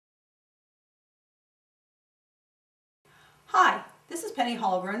Hi, this is Penny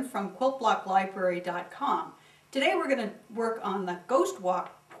Holgren from QuiltBlockLibrary.com. Today we're going to work on the Ghostwalk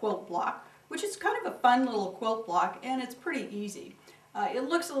Quilt block, which is kind of a fun little quilt block, and it's pretty easy. It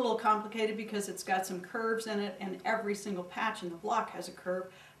looks a little complicated because it's got some curves in it, and every single patch in the block has a curve,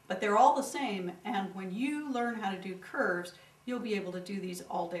 but they're all the same, and when you learn how to do curves, you'll be able to do these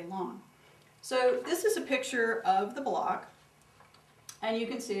all day long. So this is a picture of the block, and you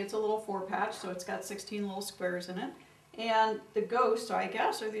can see it's a little 4-patch, so it's got 16 little squares in it. And the ghosts, I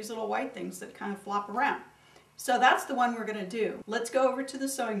guess, are these little white things that kind of flop around. So that's the one we're going to do. Let's go over to the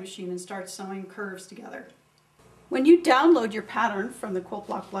sewing machine and start sewing curves together. When you download your pattern from the Quilt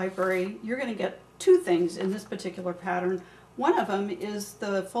Block Library, you're going to get two things in this particular pattern. One of them is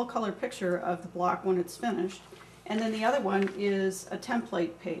the full color picture of the block when it's finished, and then the other one is a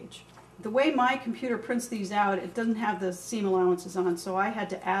template page. The way my computer prints these out, it doesn't have the seam allowances on, so I had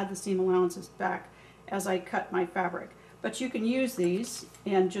to add the seam allowances back as I cut my fabric. But you can use these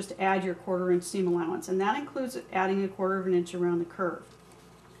and just add your 1/4 inch seam allowance, and that includes adding a 1/4 inch around the curve.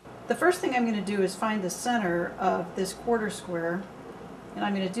 The first thing I'm going to do is find the center of this 1/4 square, and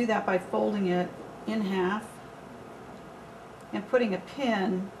I'm going to do that by folding it in half and putting a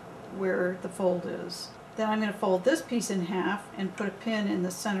pin where the fold is. Then I'm going to fold this piece in half and put a pin in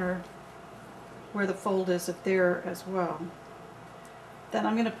the center where the fold is up there as well. Then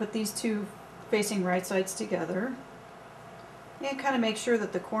I'm going to put these two facing right sides together and kind of make sure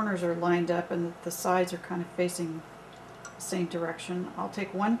that the corners are lined up and that the sides are kind of facing the same direction. I'll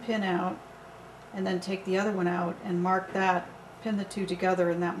take one pin out and then take the other one out and mark that, pin the two together,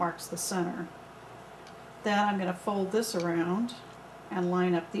 and that marks the center. Then I'm going to fold this around and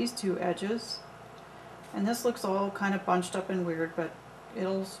line up these two edges, and this looks all kind of bunched up and weird, but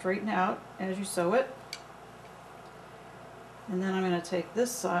it'll straighten out as you sew it. And then I'm going to take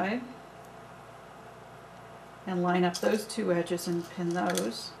this side and line up those two edges and pin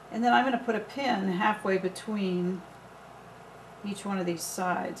those. And then I'm going to put a pin halfway between each one of these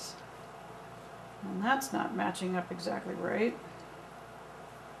sides. And that's not matching up exactly right.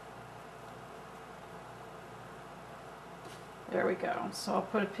 There we go. So I'll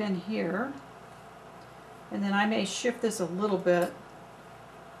put a pin here. And then I may shift this a little bit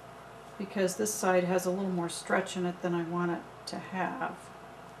because this side has a little more stretch in it than I want it to have.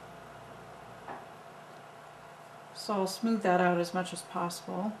 So I'll smooth that out as much as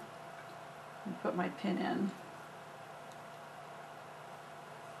possible and put my pin in.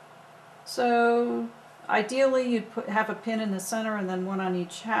 So ideally you'd have a pin in the center and then one on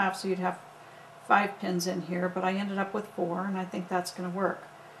each half, so you'd have 5 pins in here, but I ended up with 4, and I think that's going to work.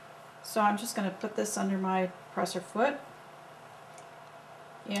 So I'm just going to put this under my presser foot,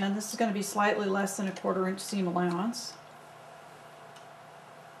 and this is going to be slightly less than a 1/4 inch seam allowance.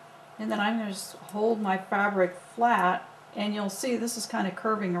 And then I'm going to just hold my fabric flat, and you'll see this is kind of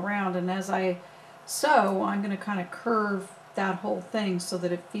curving around, and as I sew I'm going to kind of curve that whole thing so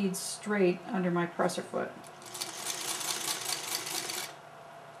that it feeds straight under my presser foot.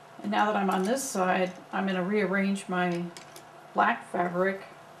 And now that I'm on this side, I'm going to rearrange my black fabric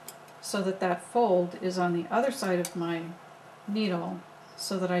so that that fold is on the other side of my needle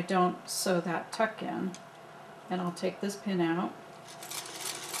so that I don't sew that tuck in. And I'll take this pin out.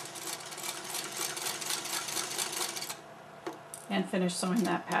 And finish sewing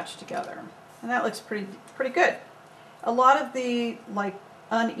that patch together. And that looks pretty good. A lot of the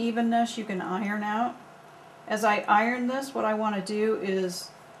unevenness you can iron out. As I iron this, what I want to do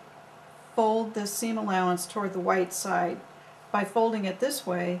is fold this seam allowance toward the white side. By folding it this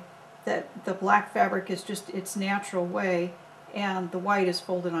way, that the black fabric is just its natural way, and the white is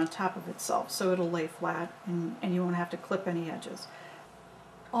folded on top of itself, so it'll lay flat and you won't have to clip any edges.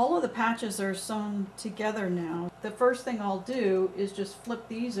 All of the patches are sewn together now. The first thing I'll do is just flip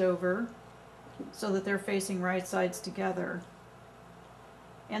these over so that they're facing right sides together.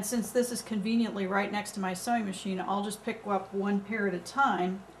 And since this is conveniently right next to my sewing machine, I'll just pick up one pair at a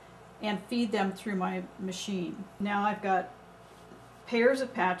time and feed them through my machine. Now I've got pairs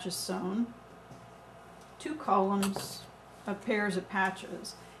of patches sewn, 2 columns of pairs of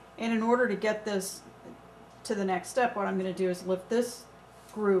patches. And in order to get this to the next step, what I'm going to do is lift this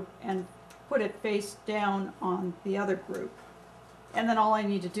group and put it face down on the other group. And then all I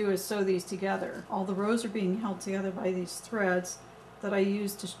need to do is sew these together. All the rows are being held together by these threads that I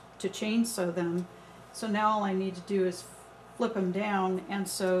used to chain sew them. So now all I need to do is flip them down and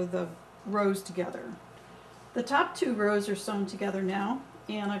sew the rows together. The top 2 rows are sewn together now,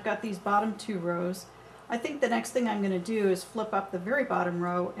 and I've got these bottom 2 rows. I think the next thing I'm going to do is flip up the very bottom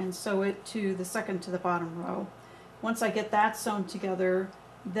row and sew it to the second to the bottom row. Once I get that sewn together,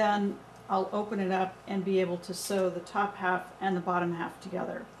 then I'll open it up and be able to sew the top half and the bottom half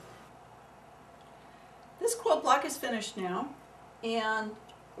together. This quilt block is finished now, and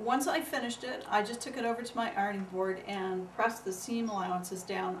once I finished it, I just took it over to my ironing board and pressed the seam allowances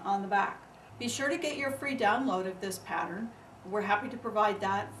down on the back. Be sure to get your free download of this pattern. We're happy to provide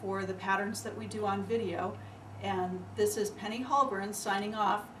that for the patterns that we do on video. And this is Penny Hallgren signing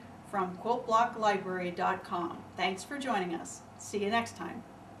off from quiltblocklibrary.com. Thanks for joining us. See you next time.